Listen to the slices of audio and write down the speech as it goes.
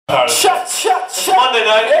It's Monday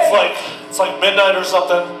night. It's like midnight or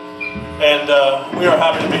something, and we are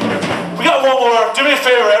happy to be here. We got one more. Do me a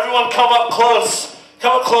favor, everyone, come up close.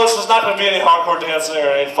 Come up close. There's not going to be any hardcore dancing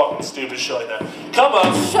or any fucking stupid shit like that. Come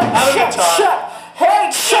up, have a good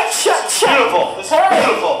time. This is beautiful. This is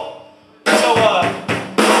beautiful. So,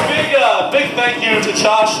 big thank you to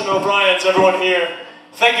Josh and O'Brien's, everyone here.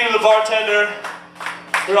 Thank you to the bartender.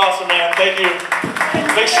 You're awesome, man. Thank you.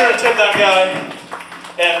 Make sure to tip that guy.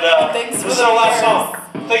 And this is our last song.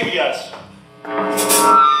 Thank you guys.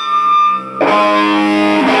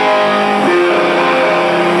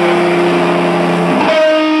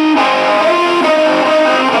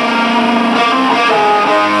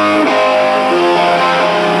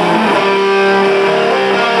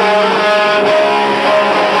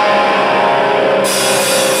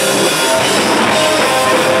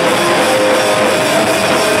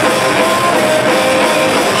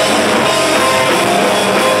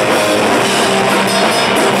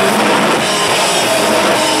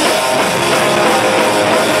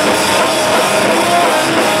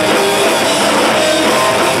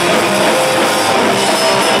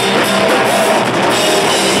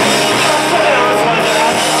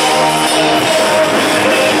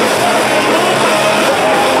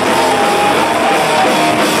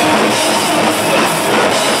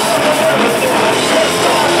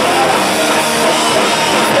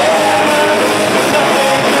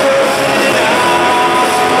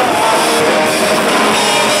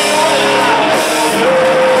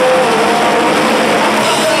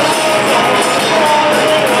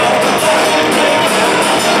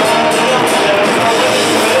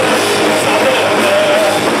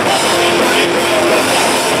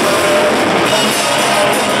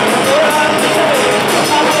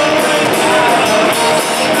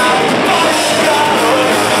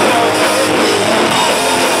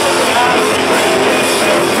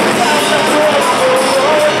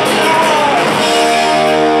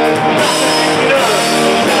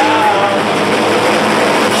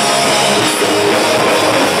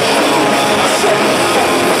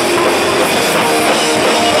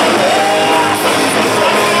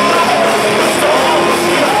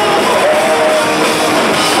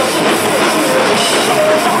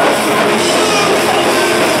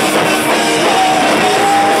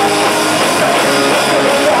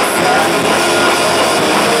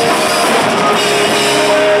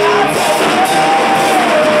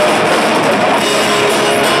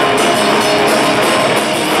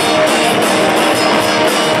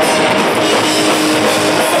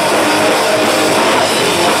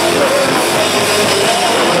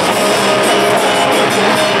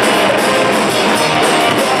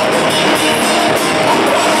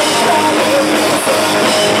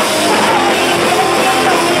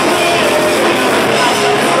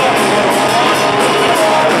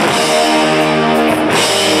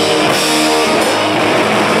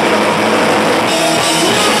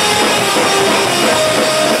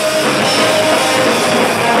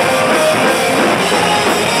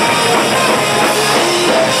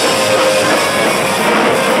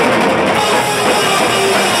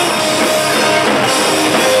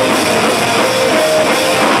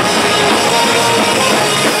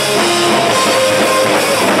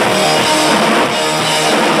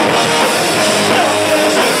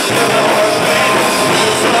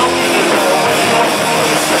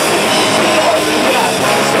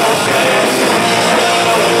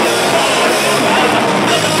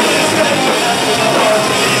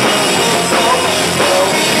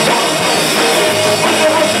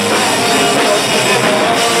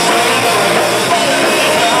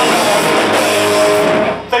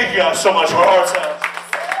 So much.